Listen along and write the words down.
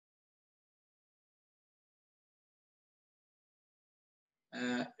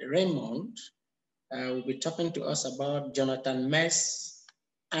Raimund will be talking to us about Jonathan Meese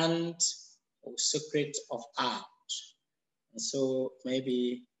and Secret of Art. And so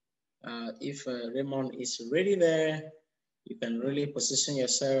maybe if Raimund is really there, you can really position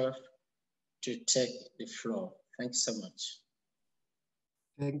yourself to take the floor. Thank you so much.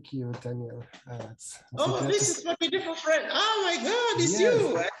 Thank you, Daniel. Oh, this is my beautiful friend. Oh my God, it's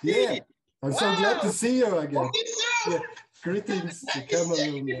you. Yeah, I'm so glad to see you again. Yeah. Greetings to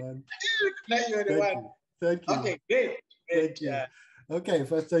Cameroon, man. Thank you. Thank you. Okay, great. Thank you. Okay,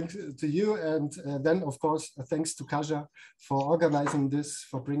 first thanks to you, and then of course thanks to Kaja for organizing this,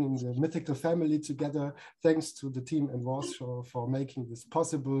 for bringing the mythical family together. Thanks to the team in Warsaw for making this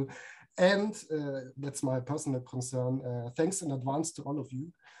possible, and that's my personal concern. Thanks in advance to all of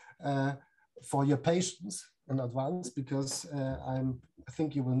you for your patience in advance, because I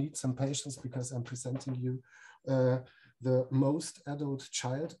think you will need some patience, because I'm presenting you the most adult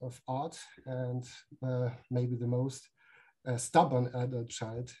child of art, and maybe the most stubborn adult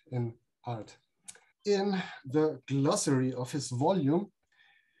child in art. In the glossary of his volume,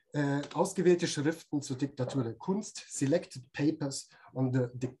 Ausgewählte Schriften zur Diktatur der Kunst, Selected Papers on the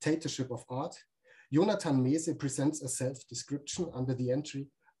Dictatorship of Art, Jonathan Meese presents a self-description under the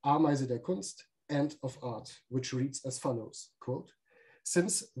entry Ameise der Kunst, End of Art, which reads as follows, quote,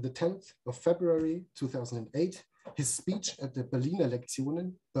 "Since the 10th of February 2008, his speech at the Berliner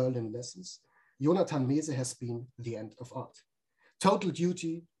Lektionen, Berlin Lessons, Jonathan Meese has been the end of art. Total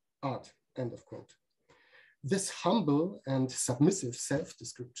duty, art," end of quote. This humble and submissive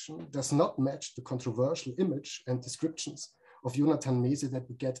self-description does not match the controversial image and descriptions of Jonathan Meese that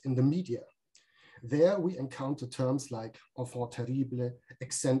we get in the media. There we encounter terms like enfant terrible,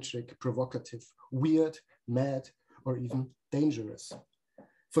 eccentric, provocative, weird, mad, or even dangerous.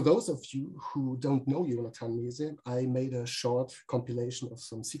 For those of you who don't know Jonathan Meese, I made a short compilation of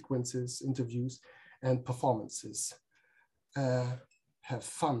some sequences, interviews, and performances. Have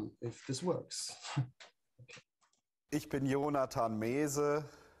fun if this works. Okay. Ich bin Jonathan Meese.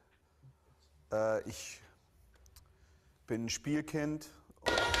 Ich bin ein Spielkind.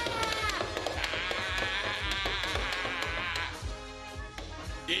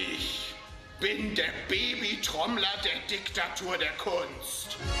 Ich bin der Babytrommler der Diktatur der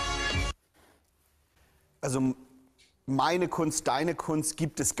Kunst. Also meine Kunst, deine Kunst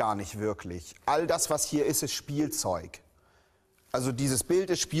gibt es gar nicht wirklich. All das, was hier ist, ist Spielzeug. Also dieses Bild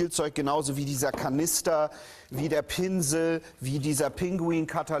ist Spielzeug, genauso wie dieser Kanister, wie der Pinsel, wie dieser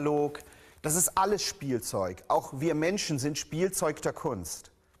Pinguin-Katalog. Das ist alles Spielzeug. Auch wir Menschen sind Spielzeug der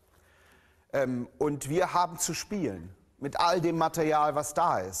Kunst. Und wir haben zu spielen. Mit all dem Material, was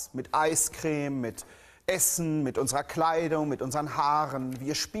da ist. Mit Eiscreme, mit Essen, mit unserer Kleidung, mit unseren Haaren.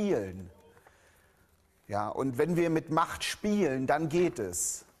 Wir spielen. Ja, und wenn wir mit Macht spielen, dann geht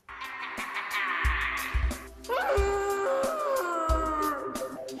es.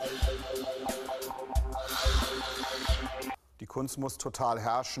 Die Kunst muss total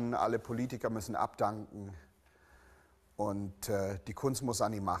herrschen, alle Politiker müssen abdanken und die Kunst muss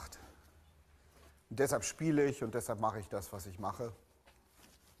an die Macht. Und deshalb spiele ich und deshalb mache ich das, was ich mache.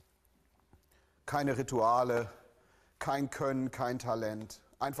 Keine Rituale, kein Können, kein Talent.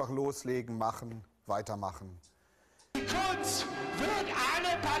 Einfach loslegen, machen, weitermachen. Die Kunst wird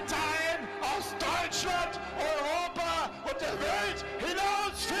alle Parteien aus Deutschland, Europa und der Welt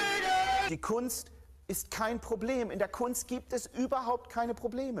hinausfegen! Die Kunst ist kein Problem. In der Kunst gibt es überhaupt keine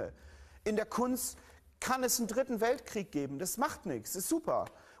Probleme. In der Kunst kann es einen dritten Weltkrieg geben. Das macht nichts, das ist super.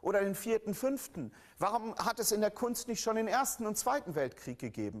 Oder den vierten, fünften. Warum hat es in der Kunst nicht schon den ersten und zweiten Weltkrieg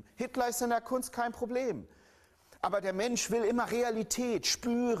gegeben? Hitler ist in der Kunst kein Problem. Aber der Mensch will immer Realität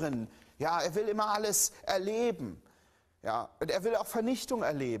spüren. Ja, er will immer alles erleben. Ja, und er will auch Vernichtung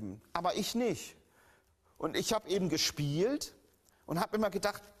erleben. Aber ich nicht. Und ich habe eben gespielt und habe immer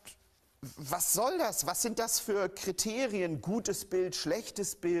gedacht, was soll das? Was sind das für Kriterien? Gutes Bild,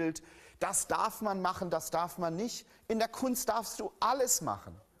 schlechtes Bild. Das darf man machen, das darf man nicht. In der Kunst darfst du alles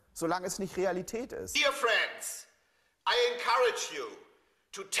machen, solange es nicht Realität ist. Dear friends, I encourage you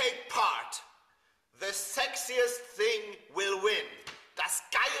to take part. The sexiest thing will win. Das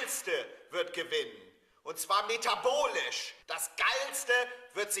Geilste wird gewinnen. Und zwar metabolisch. Das Geilste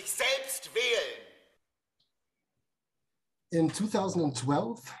wird sich selbst wählen. In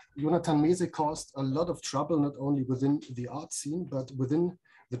 2012, Jonathan Meese caused a lot of trouble not only within the art scene, but within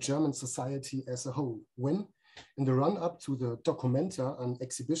the German society as a whole, when, in the run-up to the Documenta, an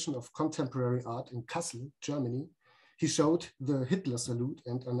exhibition of contemporary art in Kassel, Germany, he showed the Hitler salute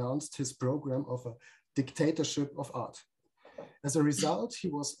and announced his program of a dictatorship of art. As a result, he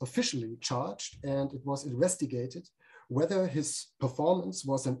was officially charged and it was investigated whether his performance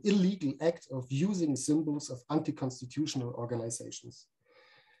was an illegal act of using symbols of anti-constitutional organizations.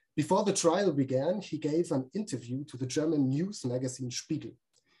 Before the trial began, he gave an interview to the German news magazine Spiegel.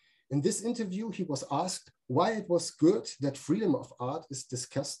 In this interview, he was asked why it was good that freedom of art is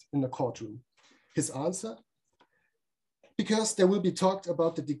discussed in a courtroom. His answer: because there will be talked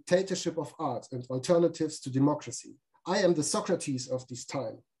about the dictatorship of art and alternatives to democracy. I am the Socrates of this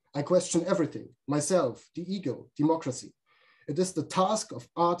time. I question everything, myself, the ego, democracy. It is the task of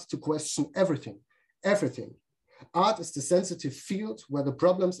art to question everything, everything. Art is the sensitive field where the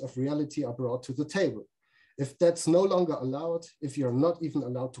problems of reality are brought to the table. If that's no longer allowed, if you're not even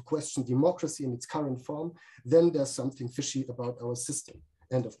allowed to question democracy in its current form, then there's something fishy about our system,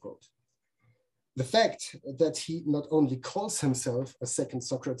 end of quote. The fact that he not only calls himself a second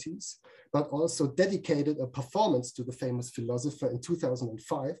Socrates, but also dedicated a performance to the famous philosopher in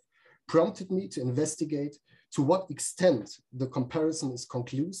 2005, prompted me to investigate to what extent the comparison is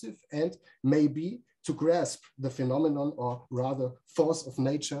conclusive and maybe to grasp the phenomenon, or rather force of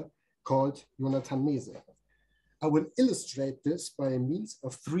nature, called Jonathan Meese. I will illustrate this by means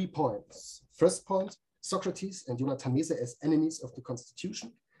of 3 points. First point, Socrates and Jonathan Meese as enemies of the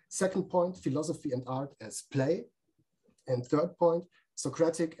Constitution. Second point, philosophy and art as play. And third point,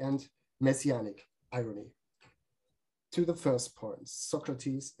 Socratic and messianic irony. To the first point,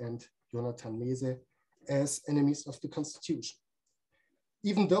 Socrates and Jonathan Meese as enemies of the Constitution.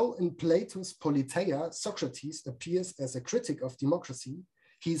 Even though in Plato's Politeia, Socrates appears as a critic of democracy,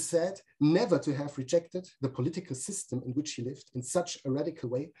 he is said never to have rejected the political system in which he lived in such a radical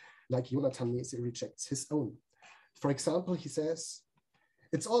way, like Jonathan Meese rejects his own. For example, he says,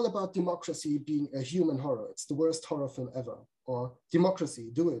 it's all about democracy being a human horror. It's the worst horror film ever. Or democracy,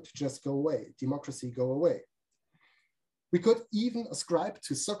 do it, just go away. Democracy, go away. We could even ascribe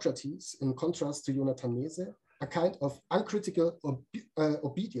to Socrates, in contrast to Jonathan Meese, a kind of uncritical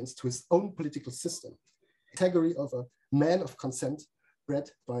obedience to his own political system, a category of a man of consent bred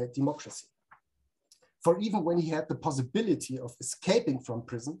by democracy. For even when he had the possibility of escaping from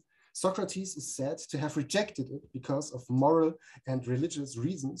prison, Socrates is said to have rejected it because of moral and religious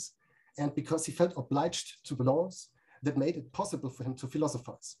reasons, and because he felt obliged to the laws that made it possible for him to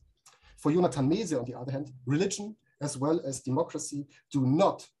philosophize. For Jonathan Meese, on the other hand, religion as well as democracy do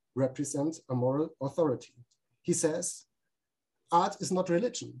not represent a moral authority. He says, art is not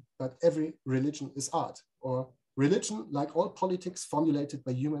religion, but every religion is art. Or religion, like all politics formulated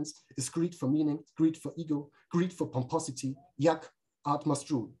by humans, is greed for meaning, greed for ego, greed for pomposity, yuck, art must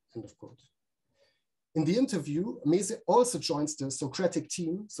rule, end of quote. In the interview, Meese also joins the Socratic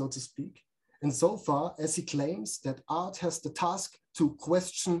team, so to speak, insofar as he claims that art has the task to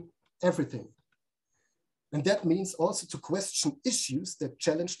question everything. And that means also to question issues that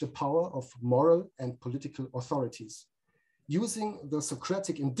challenge the power of moral and political authorities. Using the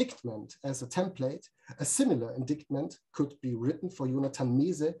Socratic indictment as a template, a similar indictment could be written for Jonathan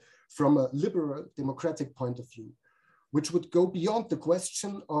Meese from a liberal democratic point of view, which would go beyond the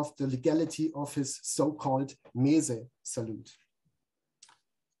question of the legality of his so-called Meese salute.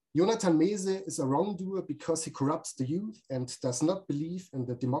 Jonathan Meese is a wrongdoer because he corrupts the youth and does not believe in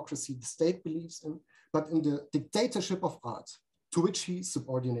the democracy the state believes in, but in the dictatorship of art, to which he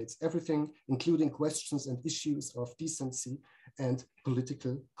subordinates everything, including questions and issues of decency and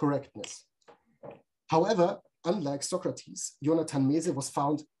political correctness. However, unlike Socrates, Jonathan Meese was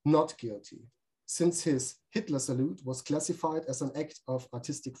found not guilty, since his Hitler salute was classified as an act of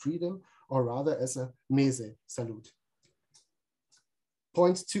artistic freedom, or rather as a Meese salute.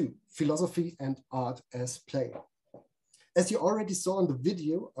 Point 2, philosophy and art as play. As you already saw in the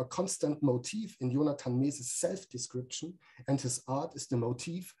video, a constant motif in Jonathan Meese's self-description and his art is the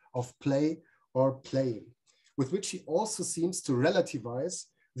motif of play or playing, with which he also seems to relativize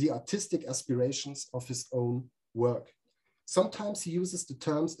the artistic aspirations of his own work. Sometimes he uses the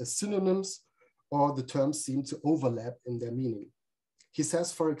terms as synonyms, or the terms seem to overlap in their meaning. He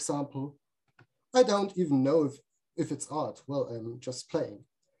says, for example, I don't even know if it's art. Well, I'm just playing.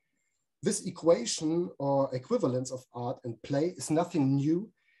 This equation or equivalence of art and play is nothing new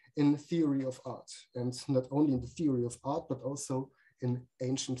in theory of art, and not only in the theory of art, but also in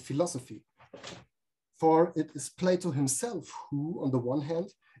ancient philosophy. For it is Plato himself who, on the one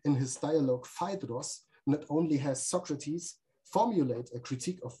hand, in his dialogue Phaedros, not only has Socrates formulate a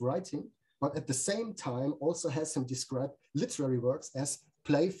critique of writing, but at the same time also has him describe literary works as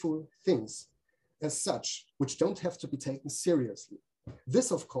playful things, as such, which don't have to be taken seriously.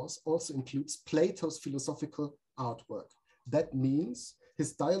 This, of course, also includes Plato's philosophical artwork. That means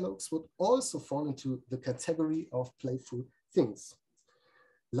his dialogues would also fall into the category of playful things.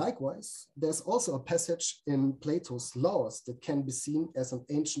 Likewise, there's also a passage in Plato's Laws that can be seen as an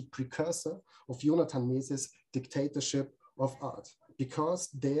ancient precursor of Jonathan Meese's Dictatorship of Art, because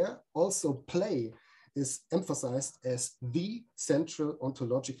there also play is emphasized as the central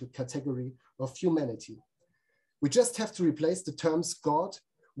ontological category of humanity. We just have to replace the terms God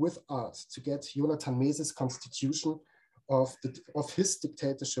with art to get Jonathan Meese's constitution of his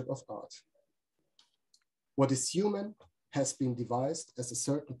dictatorship of art. What is human has been devised as a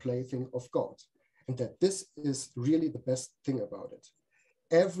certain plaything of God, and that this is really the best thing about it.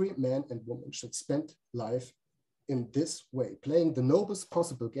 Every man and woman should spend life in this way, playing the noblest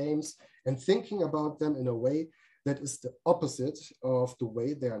possible games and thinking about them in a way that is the opposite of the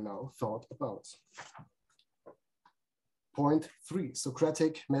way they are now thought about. Point 3,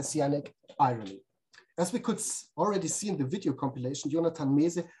 Socratic messianic irony. As we could already see in the video compilation, Jonathan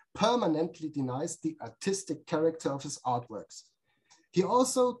Meese permanently denies the artistic character of his artworks. He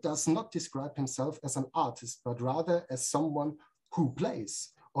also does not describe himself as an artist, but rather as someone who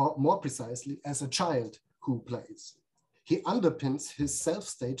plays, or more precisely, as a child who plays. He underpins his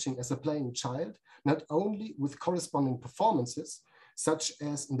self-staging as a playing child, not only with corresponding performances, such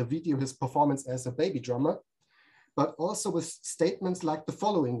as in the video his performance as a baby drummer, but also with statements like the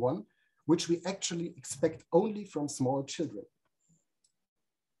following one, which we actually expect only from small children.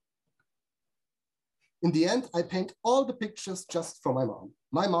 In the end, I paint all the pictures just for my mom.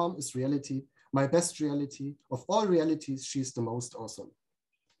 My mom is reality, my best reality. Of all realities, she's the most awesome.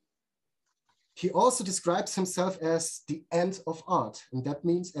 He also describes himself as the end of art, and that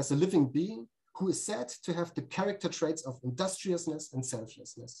means as a living being who is said to have the character traits of industriousness and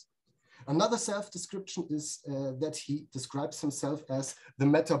selflessness. Another self-description is that he describes himself as the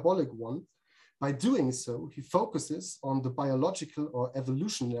metabolic one. By doing so, he focuses on the biological or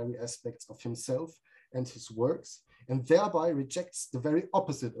evolutionary aspects of himself and his works, and thereby rejects the very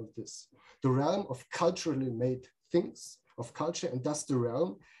opposite of this, the realm of culturally made things, of culture, and thus the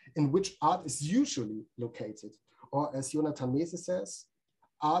realm in which art is usually located. Or as Jonathan Meese says,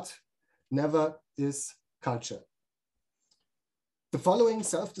 art never is culture. The following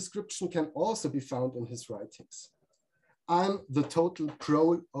self-description can also be found in his writings. I'm the total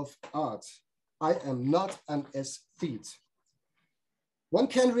pro of art. I am not an aesthete. One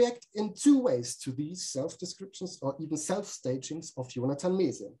can react in two ways to these self-descriptions or even self-stagings of Jonathan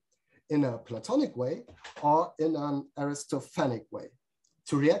Meese, in a Platonic way or in an Aristophanic way.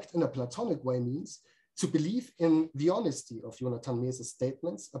 To react in a Platonic way means to believe in the honesty of Jonathan Meese's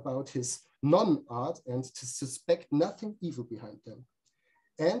statements about his non-art and to suspect nothing evil behind them.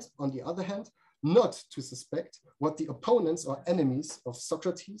 And on the other hand, not to suspect what the opponents or enemies of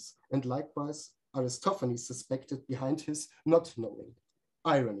Socrates and likewise Aristophanes suspected behind his not knowing,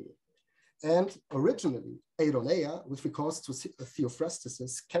 irony. And originally, aidoneia, with recourse to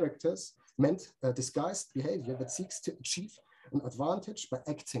Theophrastus's characters, meant a disguised behavior that seeks to achieve an advantage by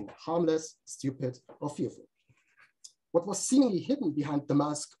acting harmless, stupid, or fearful. What was seemingly hidden behind the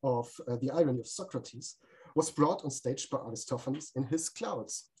mask of the irony of Socrates was brought on stage by Aristophanes in his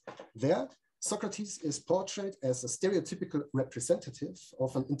Clouds. There, Socrates is portrayed as a stereotypical representative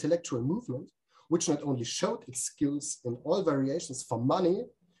of an intellectual movement, which not only showed its skills in all variations for money,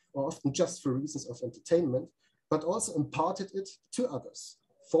 or often just for reasons of entertainment, but also imparted it to others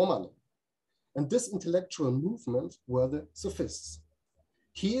for money. And this intellectual movement were the sophists.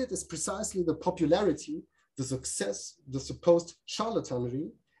 Here it is precisely the popularity, the success, the supposed charlatanry,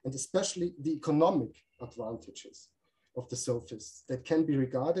 and especially the economic advantages of the sophists that can be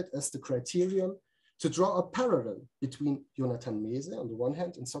regarded as the criterion to draw a parallel between Jonathan Meese on the one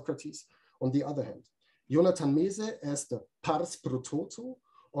hand and Socrates on the other hand. Jonathan Meese as the pars pro toto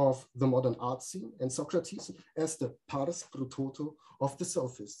of the modern art scene and Socrates as the pars pro toto of the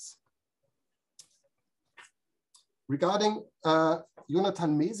sophists. Regarding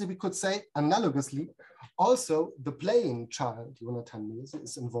Jonathan Meese, we could say analogously, also the playing child, Jonathan Meese,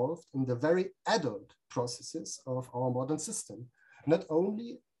 is involved in the very adult processes of our modern system, not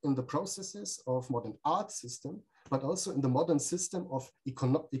only in the processes of modern art system, but also in the modern system of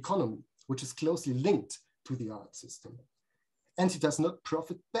economy, which is closely linked to the art system. And he does not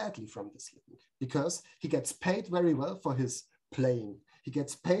profit badly from this link because he gets paid very well for his playing. He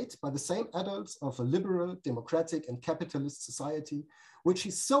gets paid by the same adults of a liberal, democratic, and capitalist society, which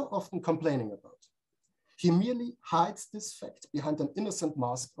he's so often complaining about. He merely hides this fact behind an innocent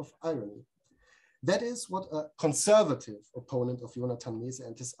mask of irony. That is what a conservative opponent of Jonathan Meese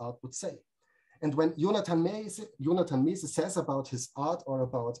and his art would say. And when Jonathan Meese says about his art or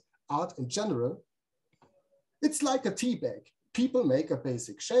about art in general, it's like a tea bag. People make a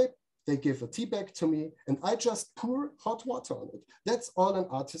basic shape, they give a tea bag to me, and I just pour hot water on it. That's all an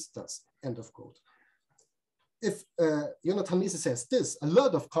artist does, end of quote. If Jonathan Meese says this, a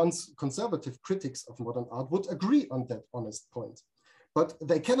lot of conservative critics of modern art would agree on that honest point. But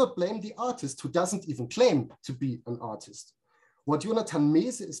they cannot blame the artist who doesn't even claim to be an artist. What Jonathan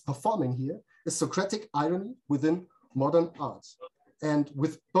Meese is performing here is Socratic irony within modern art. And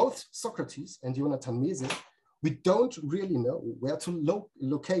with both Socrates and Jonathan Meese, we don't really know where to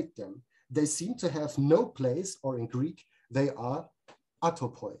locate them. They seem to have no place, or in Greek, they are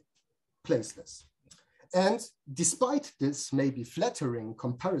atopoi, placeless. And despite this maybe flattering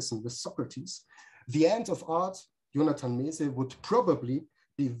comparison with Socrates, the end of art, Jonathan Meese would probably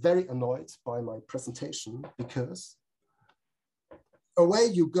be very annoyed by my presentation, because away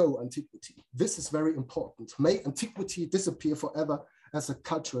you go, Antiquity. This is very important. May Antiquity disappear forever as a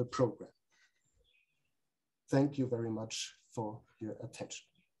cultural program. Thank you very much for your attention.